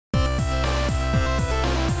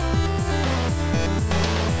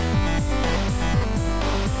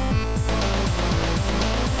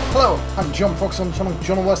I'm John Fox on Channel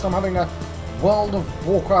John West. I'm having a World of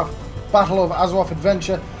Warcraft Battle of Azeroth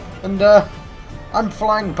adventure, and I'm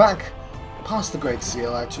flying back past the Great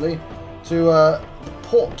Seal, actually, to the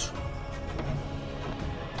port.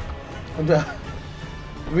 And the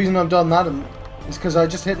reason I've done that is because I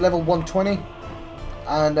just hit level 120,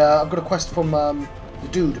 and I've got a quest from the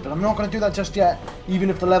dude, but I'm not going to do that just yet, even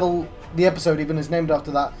if the episode even is named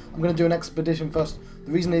after that. I'm going to do an expedition first.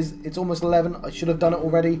 The reason is it's almost 11. I should have done it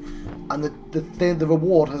already, and the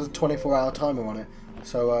reward has a 24-hour timer on it.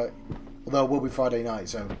 So, although it will be Friday night,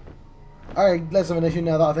 so alright, less of an issue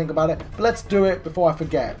now that I think about it. But let's do it before I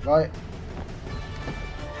forget, right?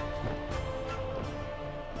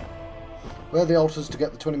 Where are the altars to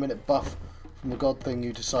get the 20-minute buff from the god thing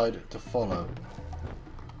you decide to follow?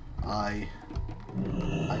 I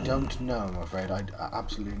don't know, I'm afraid. I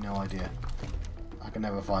absolutely no idea. I can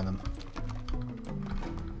never find them.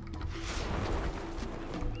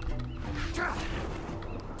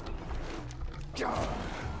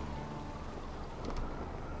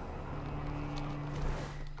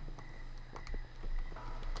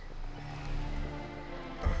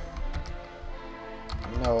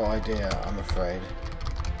 No idea, I'm afraid.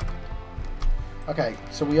 Okay,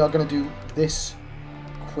 so we are going to do this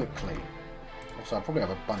quickly. Also, I probably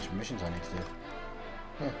have a bunch of missions I need to do.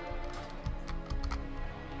 Yeah.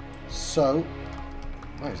 So,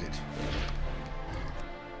 where is it?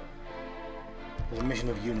 There's a mission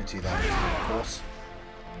of unity there, of course.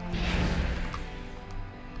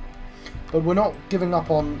 But we're not giving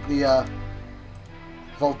up on the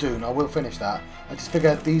Vol'Dun. I will finish that. I just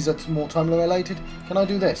figured these are more time related. Can I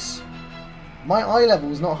do this? My eye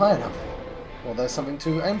level is not high enough. Well, there's something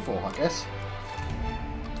to aim for, I guess.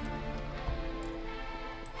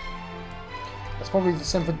 That's probably the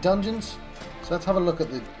same for dungeons. So let's have a look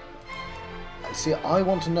at the... See, I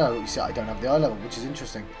want to know... You see, I don't have the eye level, which is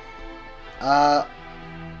interesting. I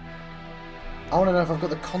want to know if I've got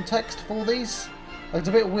the context for these. Like, it's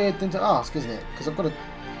a bit weird thing to ask, isn't it? Because I've got to...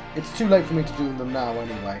 It's too late for me to do them now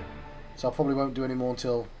anyway. So I probably won't do any more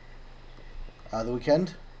until the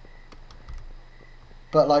weekend.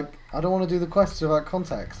 But, like, I don't want to do the quests without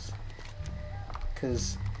context.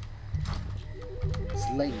 Because it's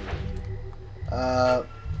lame. And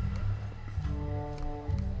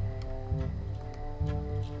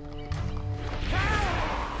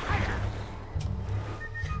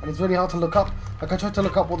it's really hard to look up. Like, I tried to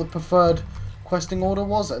look up what the preferred questing order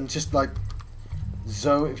was, and just like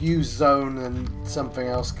zone. If you use zone, then something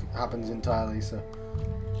else happens entirely. So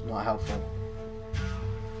not helpful.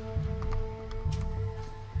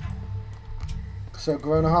 So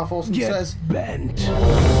Corona Half Awesome says bent.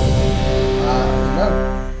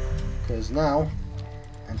 No, because now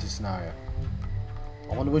enter scenario.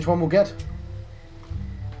 I wonder which one we'll get.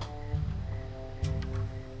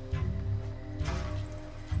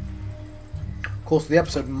 Of course, the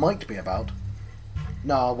episode might be about...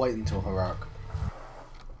 No, I'll wait until Heroic.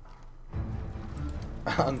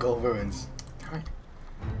 Ungol Ruins. Right.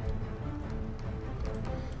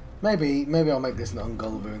 Maybe I'll make this an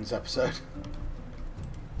Ungol Ruins episode.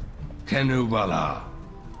 Tenubala.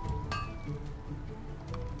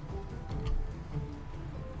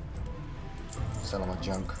 Sell all my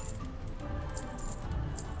junk.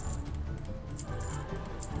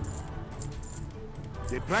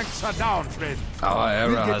 The planks are down, friend. Our era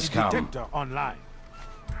We'll get has the come. detector online.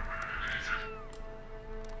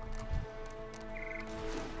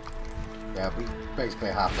 Yeah, we basically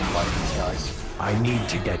have to fight these guys. I need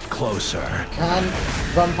to get closer. Can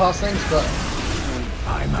run past things, but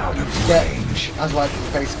I'm out of get range. as like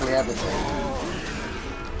basically everything.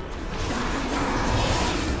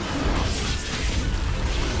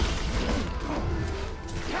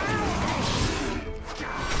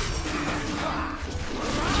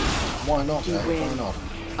 Why not? Why not?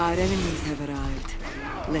 Our enemies have arrived.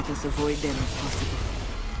 Let us avoid them if possible.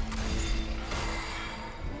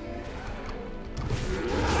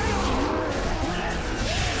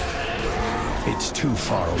 It's too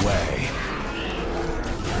far away.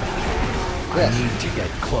 Yes. I need to get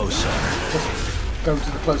closer. Just go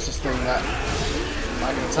to the closest thing that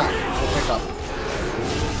I can attack or pick up.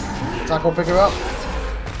 Attack or pick her up.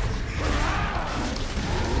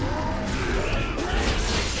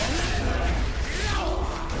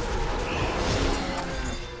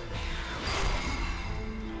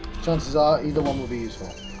 Chances are either one will be useful.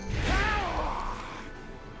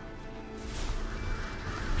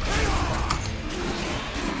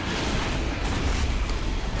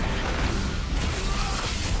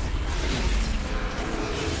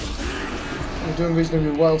 We're doing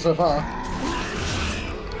reasonably well so far.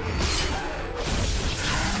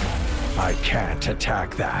 I can't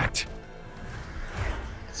attack that.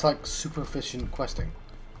 It's like super efficient questing.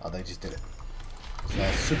 Oh, they just did it. So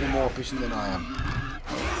they're super more efficient than I am.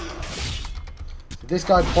 So this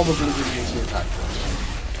guy probably didn't need to attack.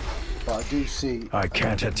 But I do see... I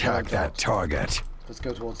can't attack that target. Let's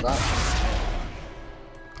go towards that.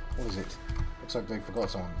 What is it? Looks like they forgot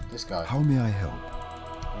someone. This guy. How may I help?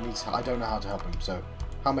 He needs, I don't know how to help him, so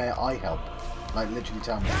how may I help? Like, literally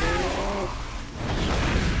tell me.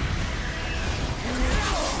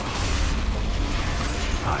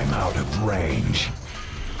 I'm out of range.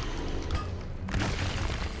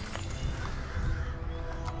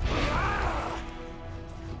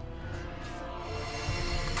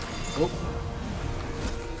 Oh.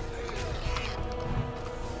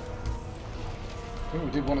 I think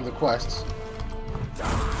we did one of the quests.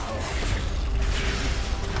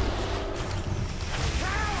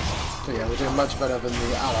 So yeah, we're doing much better than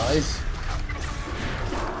the allies.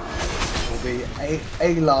 Will be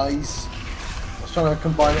allies. I was trying to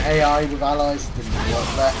combine AI with allies, didn't work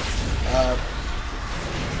there.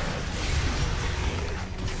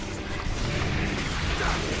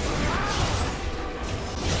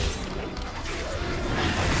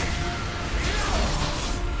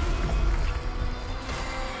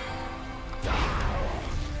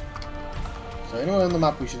 So anywhere on the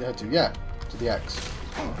map we should head to? Yeah, to the X.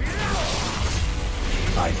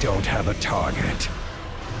 I don't have a target.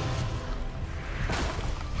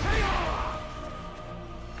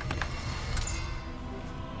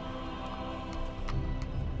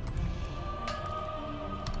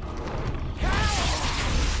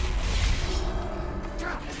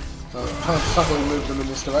 So I'm trying to subtly move them in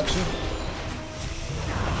this direction.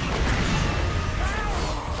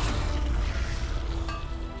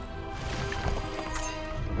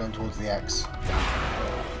 We're going towards the X.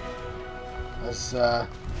 As the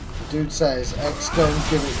dude says, X don't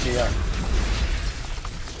give it to you.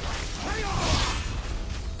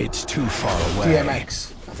 It's too far away.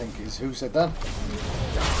 DMX, I think is who said that.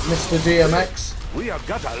 Mr. DMX. We have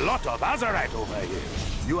got a lot of Azeroth over here.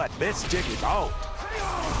 You had best check it out.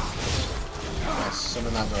 Yes, some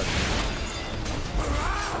in that direction.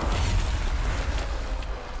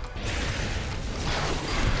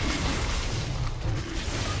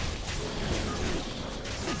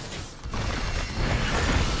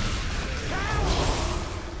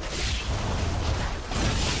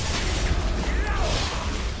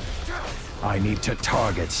 I need to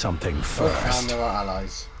target something And first. there are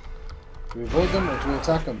allies. Do we avoid them or do we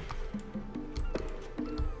attack them?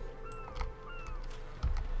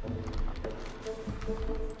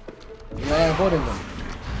 We are avoiding them.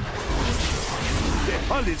 The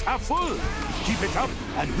hull is half full. Keep it up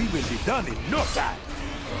and we will be done in no time.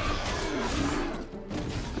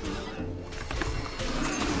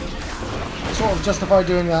 I sort of justify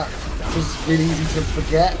doing that because it's really easy to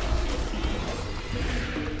forget.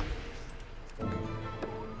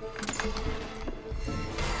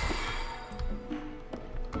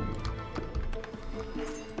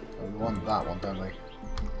 We want that one, don't we?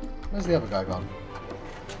 Where's the other guy gone?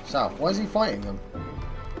 South. Why is he fighting them?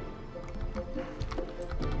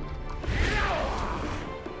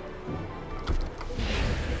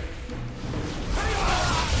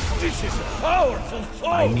 This is a powerful foe.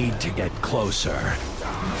 I need to get closer.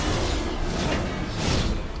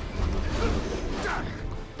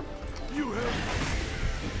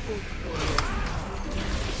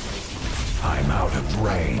 I'm out of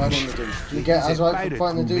Fighting range. the dudes. Do you get It's a Azeroth pirate for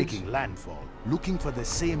fighting the crew dudes? making landfall, looking for the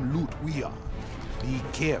same loot we are. Be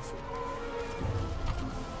careful.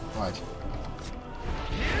 Right.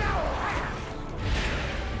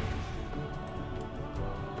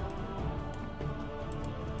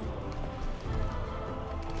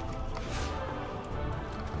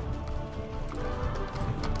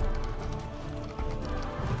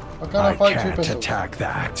 Why can't I I fight two can't pistols? attack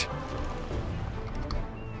that.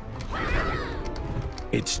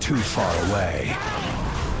 It's too far away.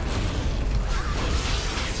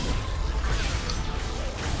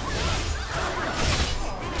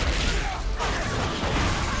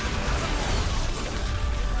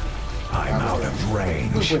 I'm out of Who's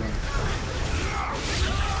range. winning?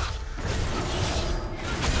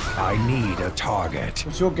 I need a target.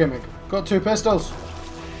 What's your gimmick? Got two pistols.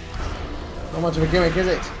 Not much of a gimmick, is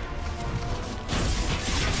it?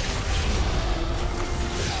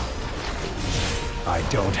 I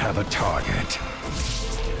don't have a target.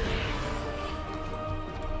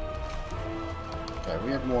 Okay,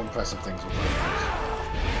 we had more impressive things with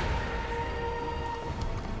those.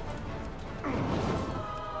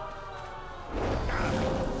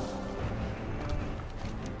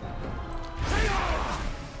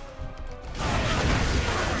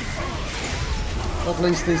 Not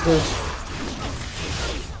least these dudes.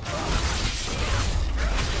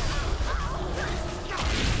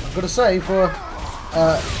 I've got to say, for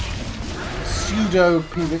pseudo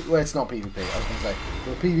PvP, well, it's not PvP, I was going to say,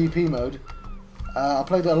 for a PvP mode, I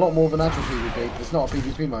played it a lot more than actual PvP, but it's not a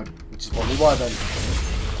PvP mode, which is probably why then.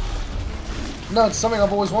 No, it's something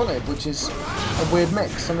I've always wanted, which is a weird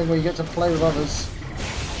mix, something where you get to play with others.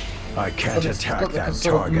 I can't attack got the that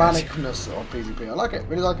sort of target. manicness of PvP. I like it,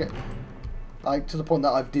 really like it. Like, to the point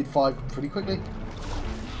that I did 5 pretty quickly.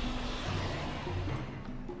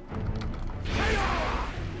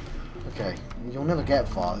 Okay, you'll never get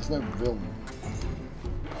far. There's no real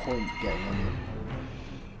point getting on you.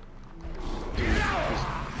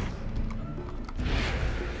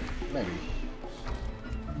 Maybe.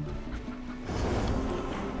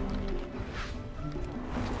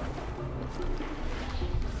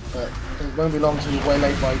 But it won't be long till you're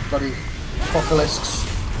waylaid by bloody apocalypses.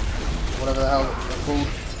 Whatever the hell they're called.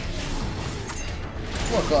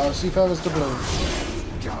 Oh, I've got a seafarer's doubloon. I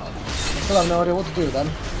still have no idea what to do then.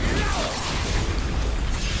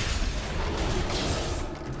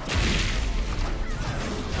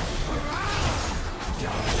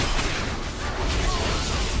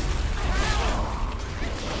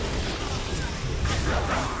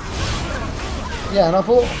 Yeah, and I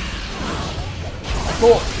thought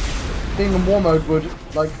being in war mode would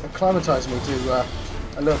like acclimatise me to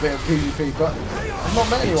a little bit of PvP, but I've not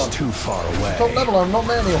met anyone. It's too far away. Top level, I've not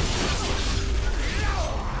met anyone.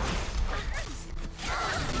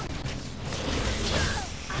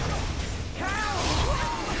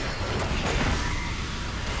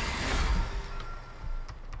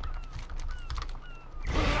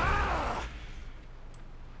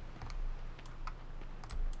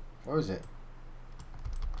 Where is it?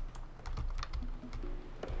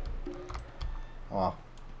 Oh,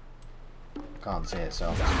 can't see it, so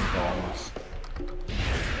I'm just gonna go onwards.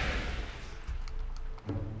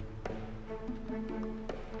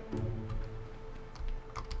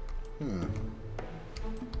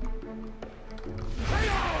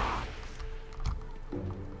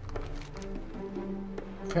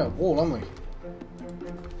 We've hit a wall, haven't we?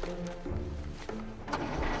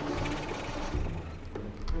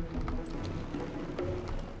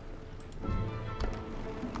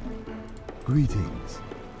 Greetings.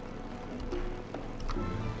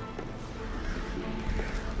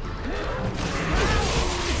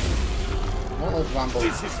 Not those rambles.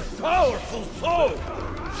 This is a powerful sword!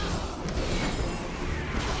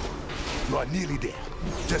 You are nearly there.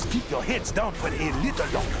 Just keep your heads down for a little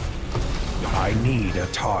longer. I need a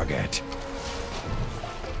target.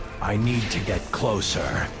 I need to get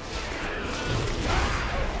closer.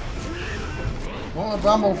 What a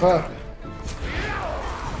bramble for?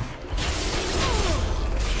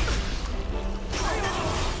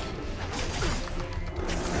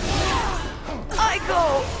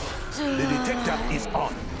 The detector is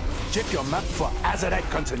on. Check your map for Azeroth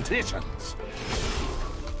concentrations.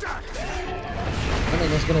 I think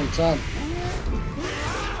there's gonna be time.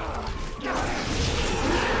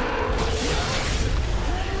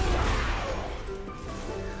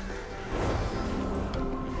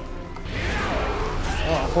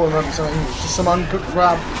 Oh, I thought it might be something. It's just some uncooked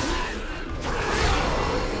crab.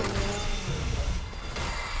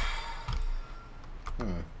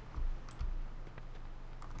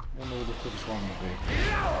 I wonder what the quickest one will be.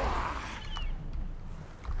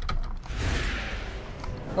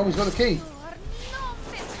 Oh, he's got the key.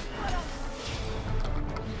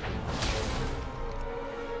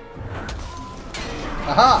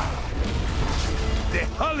 Aha! The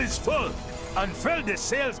hull is full. Unfurl the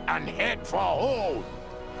sails and head for home.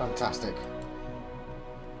 Fantastic.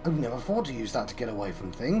 I've never thought to use that to get away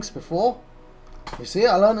from things before. You see,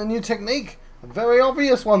 I learned a new technique. A very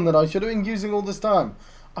obvious one that I should have been using all this time.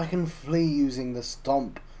 I can flee using the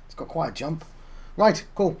stomp. It's got quite a jump. Right,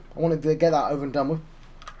 cool. I wanted to get that over and done with.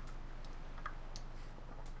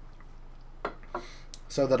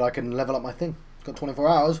 So that I can level up my thing. It's got 24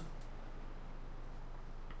 hours.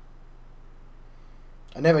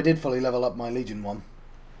 I never did fully level up my Legion one.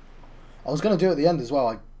 I was going to do it at the end as well.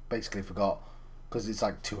 I basically forgot. Because it's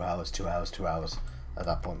like 2 hours, 2 hours, 2 hours at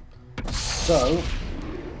that point. So,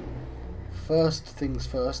 first things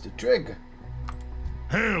first, Trig.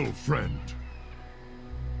 Hail, friend.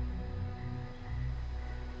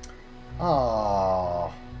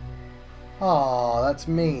 Ah, that's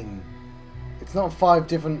mean. It's not 5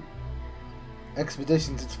 different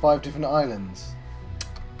expeditions, it's 5 different islands.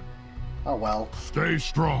 Oh well. Stay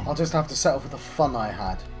strong. I'll just have to settle for the fun I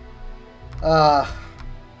had.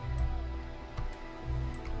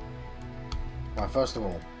 Right, first of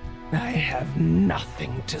all. I have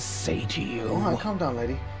nothing to say to you. Alright, calm down,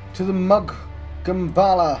 lady. To the Mug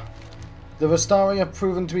Gambala. The Rastari have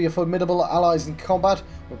proven to be formidable allies in combat.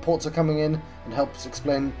 Reports are coming in and helps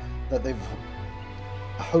explain that they've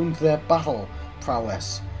honed their battle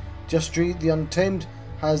prowess. Justry the Untamed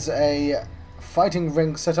has a fighting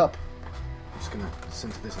ring set up. I'm just going to listen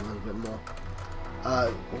to this a little bit more.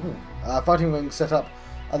 Fighting ring set up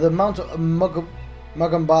at the Mount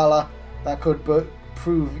Mugambala that could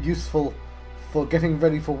prove useful for getting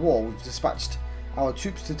ready for war. We've dispatched our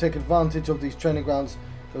troops to take advantage of these training grounds.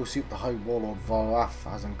 Go see what the High Warlord Vol'Dun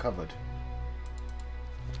has uncovered.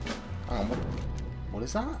 What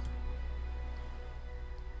is that?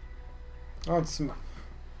 Oh, it's some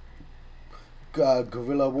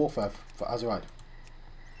guerrilla warfare for Azeroth.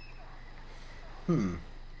 Maybe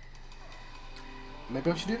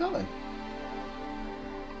I should do that then.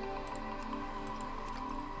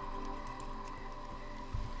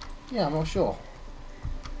 Yeah, I'm not sure.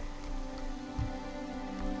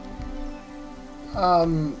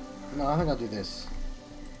 No, I think I'll do this.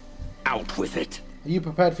 Out with it. Are you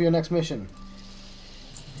prepared for your next mission?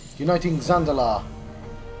 Uniting Zandalar.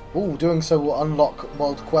 Oh, doing so will unlock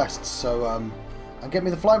world quests, so, and get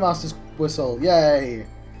me the Flymaster's whistle. Yay!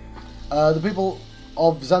 The people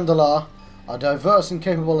of Zandalar are diverse and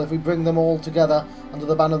capable. If we bring them all together under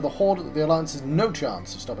the banner of the Horde, the Alliance has no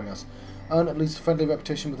chance of stopping us. Earn at least a friendly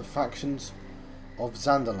reputation with the factions of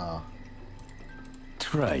Zandalar.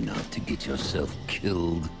 Try not to get yourself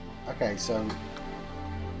killed. Okay, so...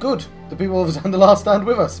 Good! The people of Zandalar stand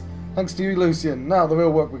with us. Thanks to you, Lucian. Now the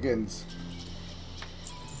real work begins.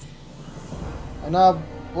 And now,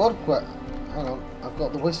 what? Hang on, I've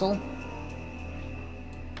got the whistle.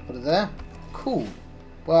 Put it there. Cool.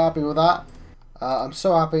 We're happy with that. I'm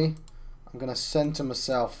so happy. I'm gonna send to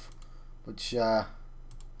myself, which I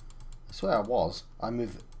swear I was. I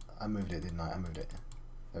moved it, didn't I? I moved it.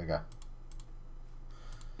 There we go.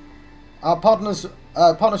 Our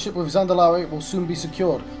partnership with Zandalar will soon be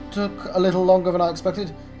secured. Took a little longer than I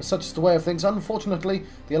expected, but such is the way of things. Unfortunately,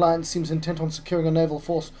 the Alliance seems intent on securing a naval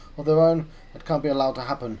force of their own. That can't be allowed to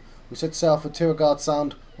happen. We set sail for Tiragard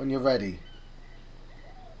Sound when you're ready.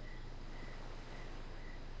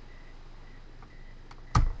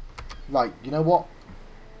 Right, you know what?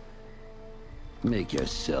 Make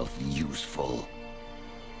yourself useful.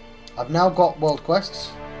 I've now got world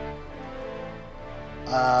quests.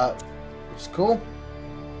 Which is cool.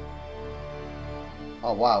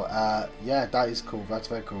 Oh wow, yeah, that is cool. That's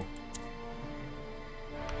very cool.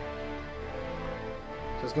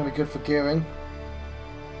 So it's going to be good for gearing.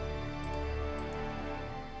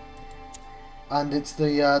 And it's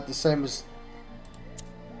the same as...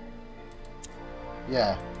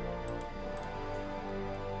 Yeah.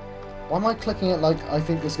 Why am I clicking it like I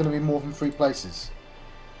think there's going to be more than 3 places?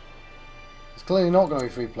 It's clearly not going to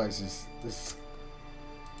be 3 places. This...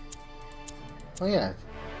 Oh yeah.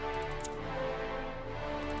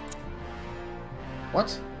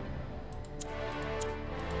 What?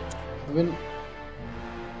 I've been...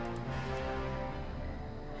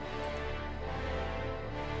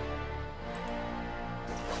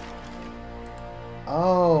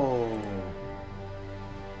 Oh.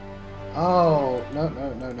 Oh. No,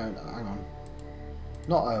 hang on.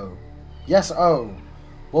 Not O. Yes, O.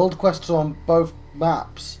 World quests on both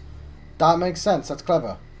maps. That makes sense. That's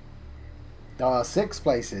clever. There are 6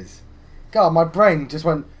 places. God, my brain just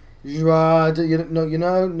went... No,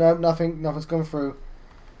 nothing's going through.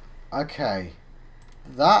 Okay.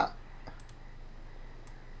 That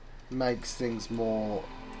makes things more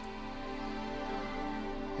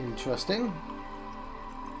interesting.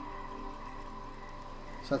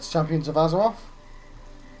 So that's Champions of Azeroth.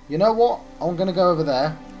 You know what? I'm going to go over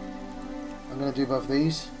there. I'm going to do both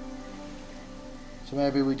these. So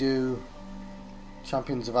maybe we do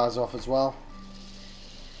Champions of Azeroth as well.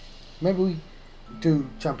 Maybe we do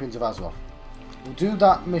Champions of Azeroth. We'll do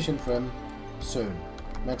that mission for him soon.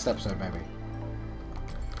 Next episode, maybe.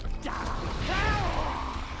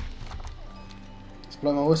 Let's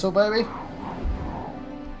blow my whistle, baby.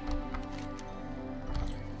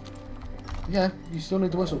 Yeah, you still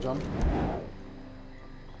need the whistle, John.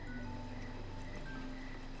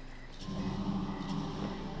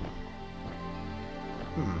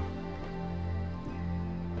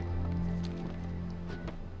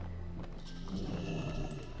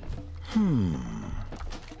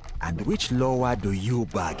 And which lower do you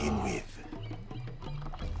bargain with?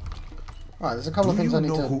 Right, there's a couple of things I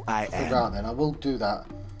need to figure out then. I will do that.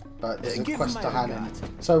 But there's a quest to hand in.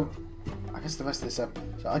 So, I guess the rest of this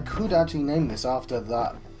episode... So I could actually name this after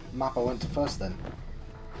that map I went to first then.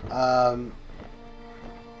 But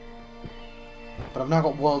I've now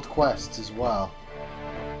got world quests as well.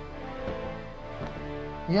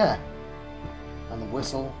 Yeah. And the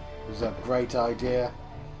whistle. was a great idea.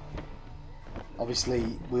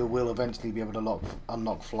 Obviously, we will eventually be able to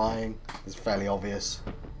unlock flying. It's fairly obvious.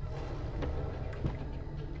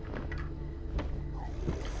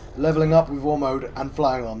 Leveling up with war mode and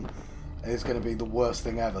flying on is going to be the worst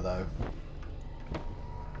thing ever, though.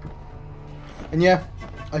 And yeah,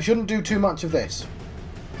 I shouldn't do too much of this.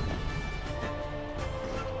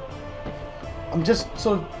 I'm just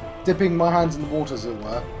sort of dipping my hands in the water, as it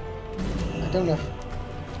were. I don't know.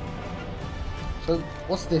 So,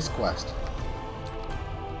 what's this quest?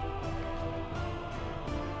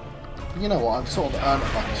 You know what, I've sort of earned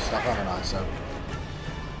a bunch of stuff, haven't I, so...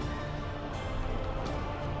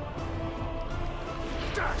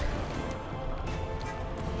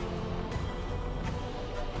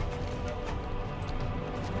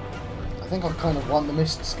 I think I kind of want the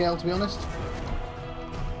mist scale, to be honest.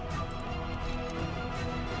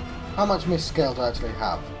 How much mist scale do I actually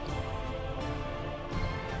have?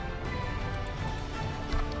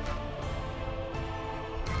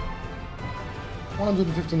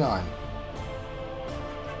 $159.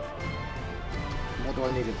 What do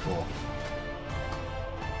I need it for?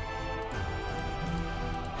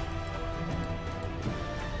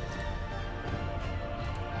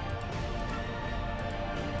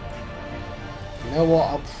 You know what?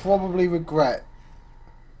 I'll probably regret,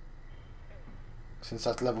 since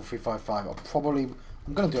that's level 355.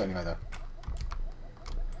 I'm gonna do it anyway though.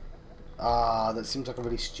 Ah, that seems like a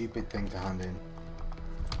really stupid thing to hand in.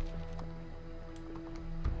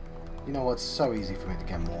 You know what? It's so easy for me to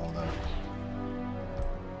get more though.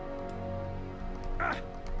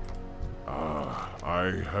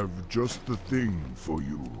 I have just the thing for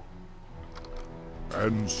you.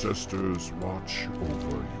 Ancestors watch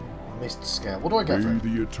over you. Mist scale. What do I get for May it?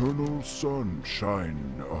 the eternal sun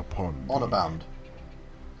shine upon thee. Honor bound.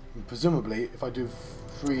 And presumably, if I do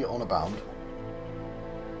 3 honor bound.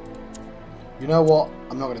 You know what?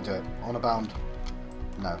 I'm not going to do it. Honor bound.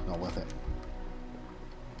 No, not worth it.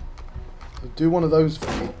 So do one of those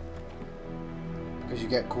for me. Because you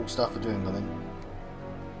get cool stuff for doing them.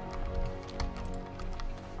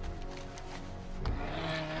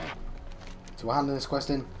 So we're handing this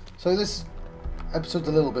quest in. So this episode's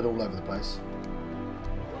a little bit all over the place.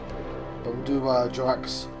 But we'll do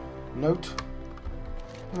Jorak's note.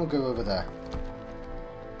 And we'll go over there.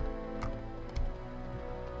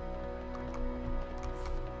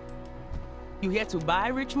 You here to buy,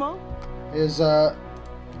 Richmond? Here's a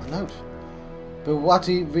note.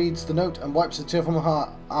 Bilwati reads the note and wipes a tear from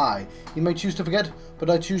her eye. He may choose to forget, but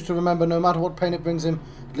I choose to remember no matter what pain it brings him.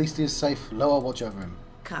 At least he is safe. Loa, watch over him.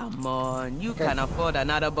 Come on, you can afford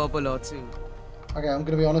another bubble or two. Okay, I'm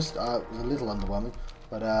going to be honest. It was a little underwhelming.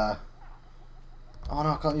 But, oh no,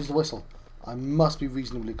 I can't use the whistle. I must be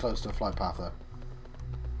reasonably close to a flight path, though.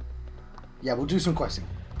 Yeah, we'll do some questing.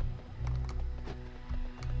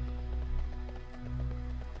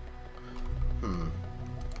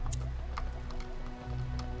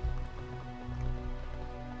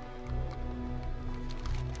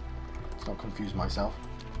 Let's not confuse myself.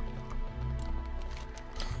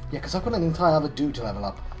 Yeah, because I've got an entire other dude to level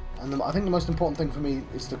up. And I think the most important thing for me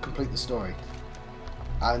is to complete the story.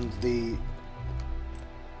 And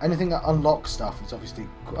anything that unlocks stuff is obviously...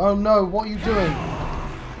 Oh no, what are you doing?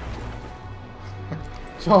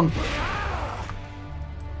 John!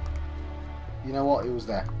 You know what? It was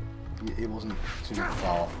there. It wasn't too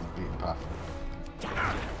far off the beaten path.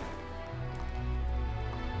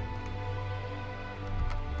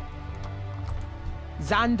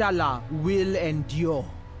 Zandalar will endure.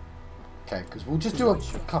 Okay, because we'll just do a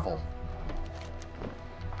couple.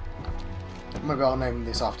 Maybe I'll name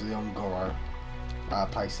this after the Ongoro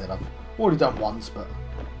place that I've already done once, but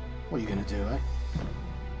what are you going to do, eh?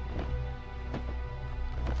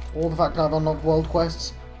 Or the fact that I've unlocked world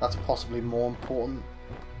quests, that's possibly more important.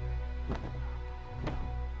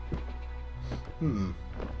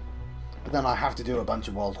 But then I have to do a bunch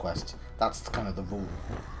of world quests. That's kind of the rule.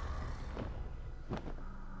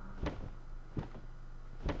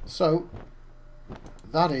 So,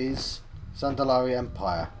 that is Zandalar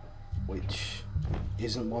Empire, which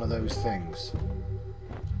isn't one of those things.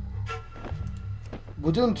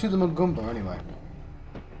 We're doing To the Mugumba anyway.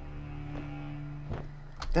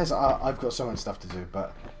 I've got so much stuff to do,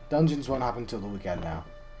 but dungeons won't happen till the weekend now.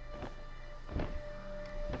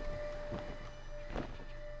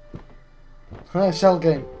 Shell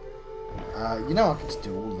game. You know I could just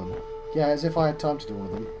do all of them. Yeah, as if I had time to do all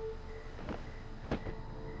of them.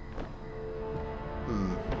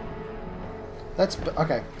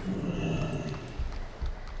 Okay.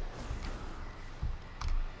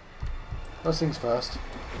 First things first.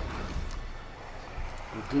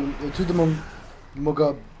 We'll do the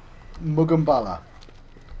Mugambala.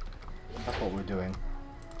 That's what we're doing.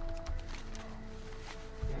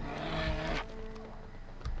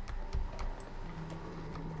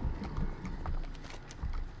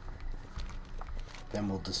 Then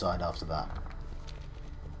we'll decide after that.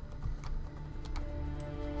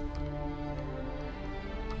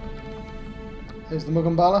 Here's the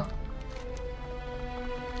Mugambala.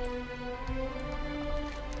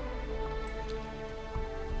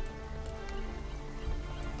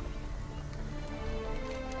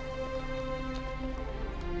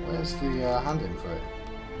 Where's the hand in for it?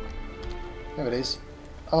 There it is.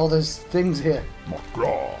 Oh, there's things here.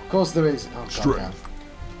 Macraw. Of course there is. Oh, Strength.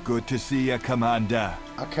 Good to see you, Commander.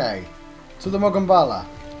 Okay. To the Mugambala.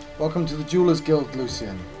 Welcome to the Jewelers Guild,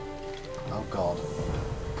 Lucian. Oh god.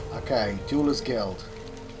 Okay, Jewelers Guild.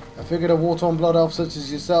 I figured a war-torn blood elf such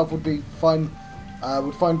as yourself would find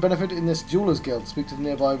benefit in this Jewelers Guild. Speak to the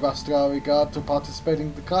nearby Vastrari guard to participate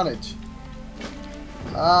in the carnage.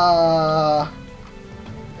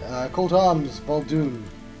 Call to arms, Vol'Dun.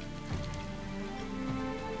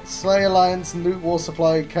 Slay Alliance and loot war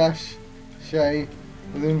supply cache. Shay.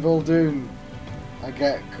 Within Vol'Dun. I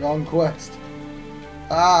get conquest.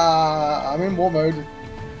 I'm in war mode.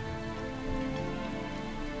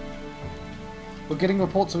 We're getting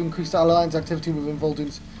reports of increased Alliance activity within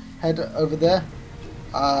Vol'Dun's. Head over there.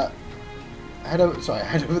 Not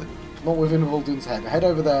within Vol'Dun's head. Head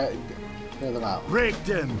over there and clear them out. Break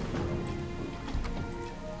them.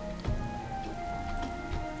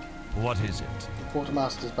 What is it?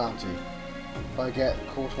 Quartermaster's bounty. If I get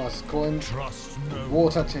Quartermaster's coin, Trust no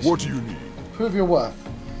war tactician. What do you need? Prove your worth.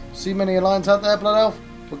 See many Alliance out there, Blood Elf?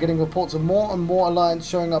 We're getting reports of more and more Alliance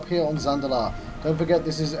showing up here on Zandalar. Don't forget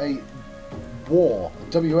this is a war.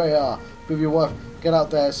 WAR. Prove your worth. Get out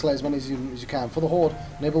there, slay as many as you can. For the Horde,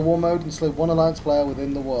 enable war mode and slay one Alliance player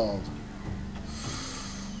within the world.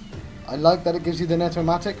 I like that it gives you the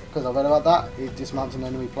Necromantic, because I read about that. It dismounts an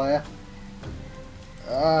enemy player.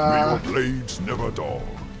 May your blades never dull.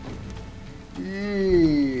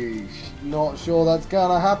 Yeesh. Not sure that's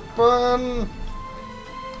gonna happen.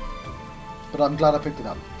 But I'm glad I picked it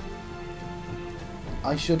up.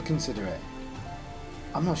 I should consider it.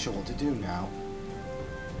 I'm not sure what to do now.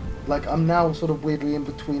 Like, I'm now sort of weirdly in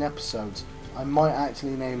between episodes. I might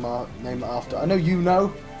actually name it after. I know you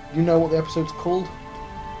know what the episode's called.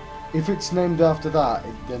 If it's named after that,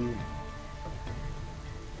 then...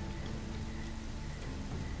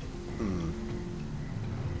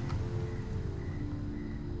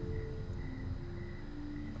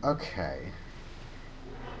 Okay.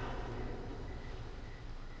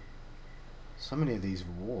 So many of these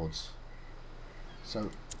rewards. So,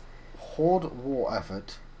 Horde War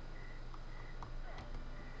Effort.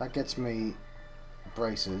 That gets me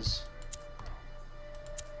braces.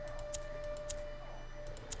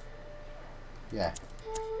 Yeah.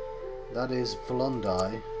 That is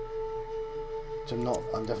Vol'Dun. Which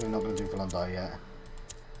I'm definitely not going to do Vol'Dun yet.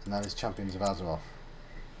 And that is Champions of Azeroth.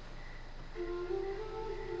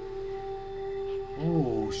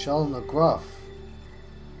 Ooh, Shalna Gruff.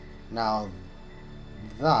 Now,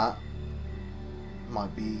 that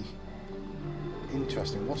might be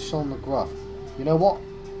interesting. What's Shalna Gruff? You know what?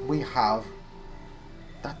 We have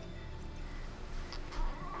that.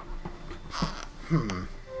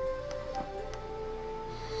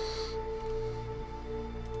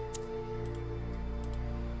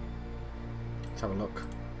 Let's have a look.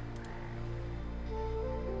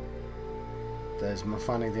 There's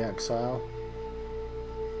Mafani the Exile.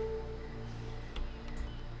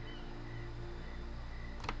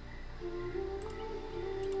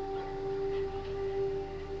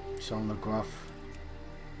 On the Gruff.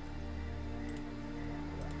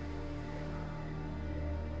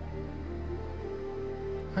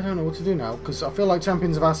 I don't know what to do now, because I feel like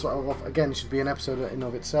Champions of Azeroth again should be an episode in and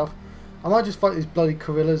of itself. I might just fight these bloody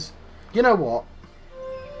gorillas. You know what?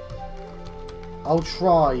 I'll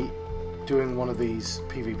try doing one of these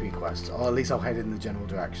PvP quests, or at least I'll head in the general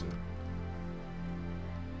direction.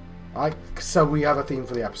 So we have a theme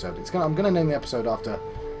for the episode. I'm going to name the episode after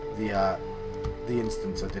the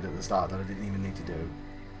instance I did at the start that I didn't even need to do.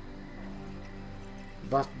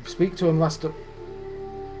 But speak to him, Master.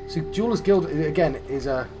 See, Jewelers Guild again is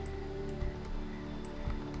a.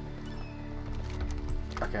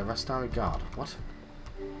 Okay, Rastari Guard. What?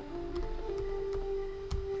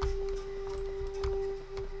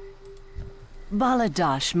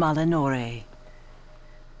 Baladash Malanore.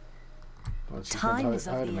 Well, Time is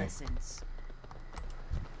of the essence.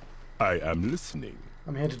 I am listening.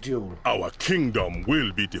 I'm here to duel. Our kingdom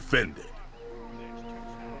will be defended.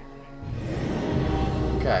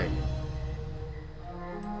 Okay.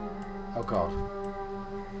 Oh god.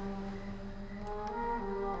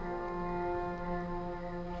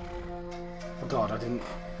 God, I didn't...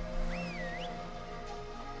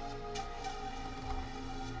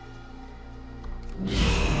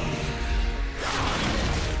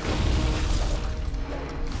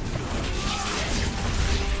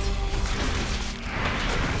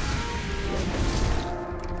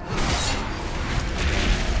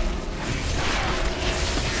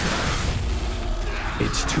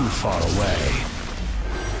 It's too far away.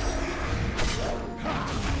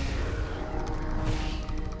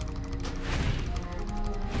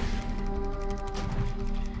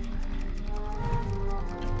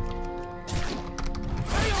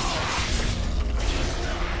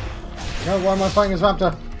 No, why am I fighting this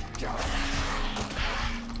raptor?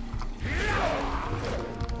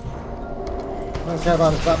 I don't care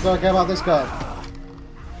about this raptor, I care about this guy.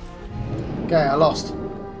 Okay, I lost.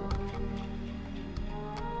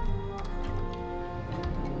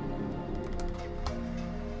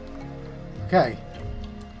 Okay.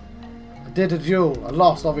 I did a duel. I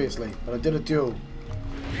lost, obviously, but I did a duel.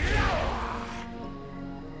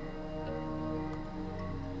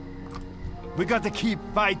 We got to keep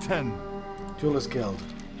fighting. Duel is killed.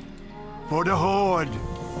 For the Horde.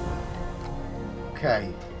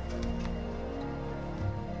 Okay.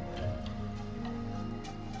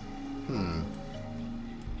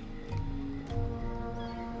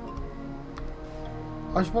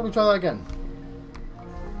 I should probably try that again.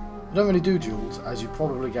 I don't really do duels, as you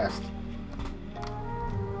probably guessed.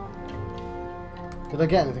 Did I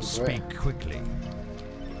get anything for it? Speak quickly.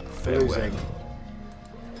 Losing.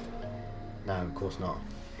 No, of course not.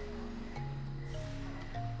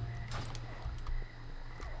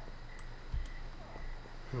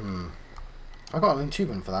 I got an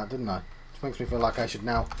achievement for that, didn't I? Which makes me feel like I should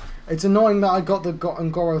now... It's annoying that I got the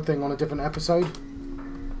Ngoro thing on a different episode.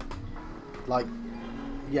 Like,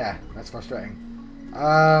 yeah, that's frustrating.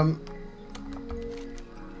 But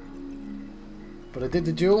I did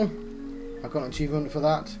the duel. I got an achievement for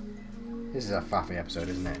that. This is a faffy episode,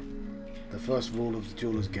 isn't it? The first rule of the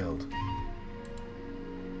Duelers Guild.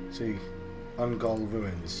 See, Ungol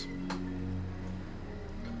Ruins.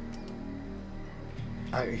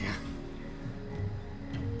 Yeah.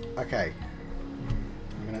 Okay.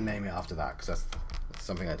 I'm going to name it after that, because that's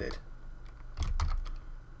something I did.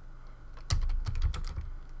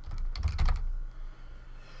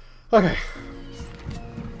 Okay.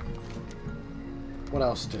 What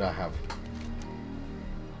else did I have?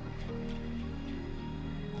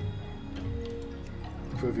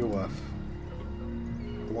 Prove your worth.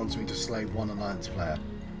 It wants me to slay one alliance player.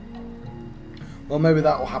 Well, maybe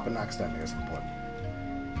that will happen accidentally at some point.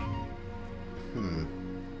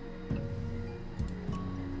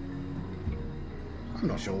 I'm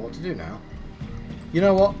not sure what to do now. You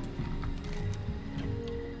know what?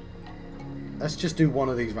 Let's just do one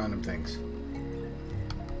of these random things.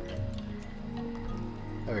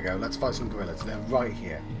 There we go. Let's fight some gorillas. They're right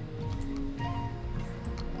here.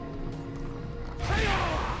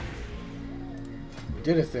 We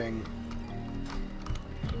did a thing.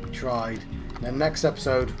 We tried. Then next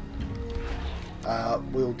episode,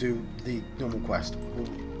 we'll do the normal quest.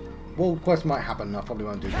 World quest might happen. I probably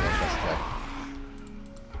won't do the world quest today.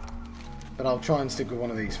 But I'll try and stick with one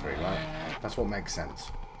of these three, right? That's what makes sense.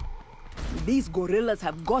 These gorillas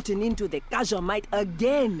have gotten into the Kajamite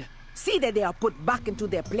again. See that they are put back into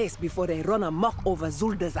their place before they run amok over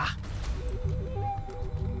Zuldazar.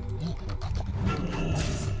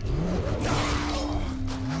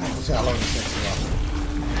 We'll see how long this takes to run.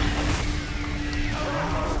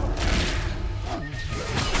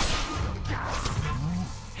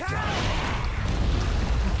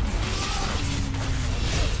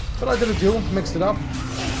 But I did a duel, mixed it up.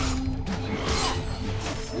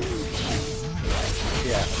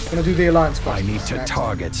 Yeah, gonna do the alliance quest. I need to next.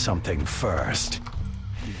 target something first.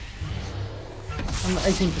 I'm at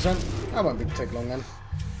 18%. That won't take long then.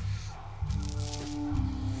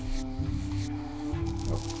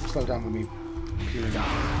 Oh, slow down with me killing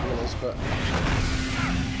gorillas, but...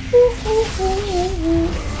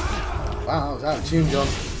 Wow, was out of tune, John.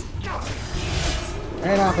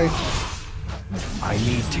 Ain't happy. I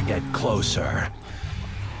need to get closer.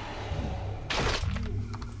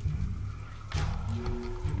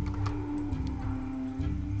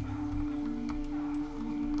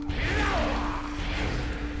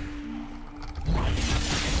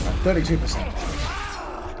 At 32%.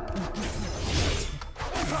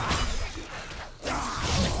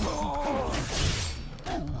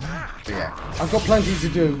 But yeah, I've got plenty to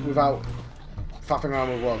do without faffing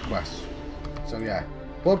around with world quests. So yeah,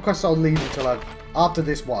 world quests I'll leave until after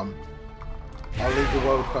this one. I'll leave the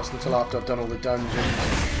world quest until after I've done all the dungeons and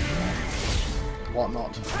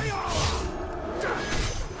whatnot.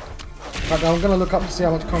 fact, I'm going to look up to see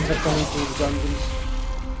how much context I need for the dungeons.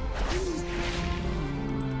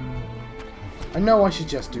 I know I should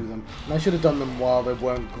just do them. And I should have done them while they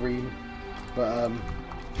weren't green. But, I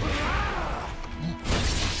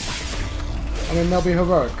mean, they'll be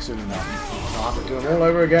heroic soon enough. I'll have to do them all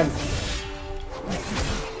over again.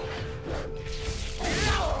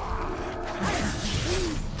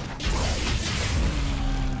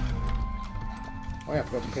 Oh yeah, I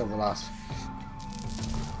forgot to peel the last.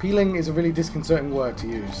 Peeling is a really disconcerting word to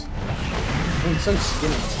use. I mean, it's so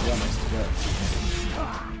skinny, to be honest, but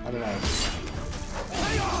I don't know.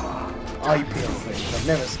 I peel things. I've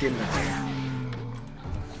never skinned them.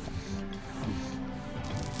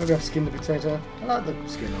 Maybe I've skinned a potato. I like the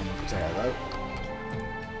skin on the potato, though.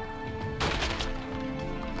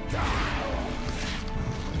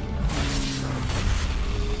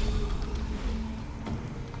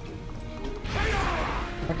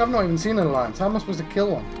 Like, I've not even seen an alliance. How am I supposed to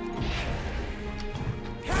kill one?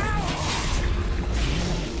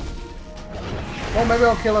 Well, maybe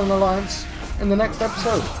I'll kill an alliance in the next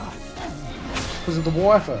episode. Because of the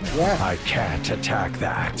war effort, yeah. I can't attack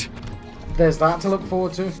that. There's that to look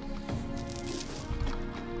forward to.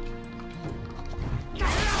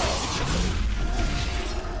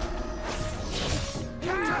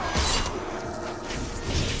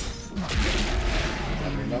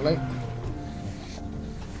 That'd be lovely.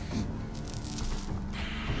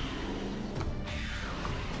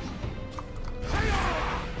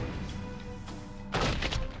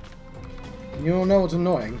 You all know what's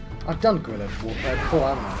annoying? I've done guerrilla warfare before,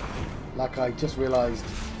 haven't I? Like, I just realised,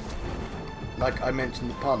 like I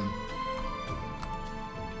mentioned the pun.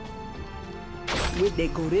 With the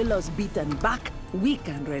gorillas beaten back, we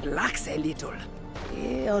can relax a little.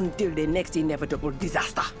 Until the next inevitable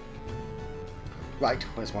disaster. Right,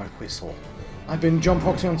 where's my whistle? I've been John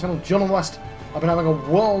Proxy on channel John and West. I've been having a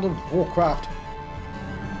World of Warcraft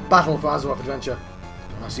battle for Azeroth adventure.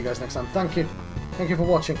 And I'll see you guys next time. Thank you. Thank you for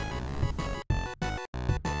watching.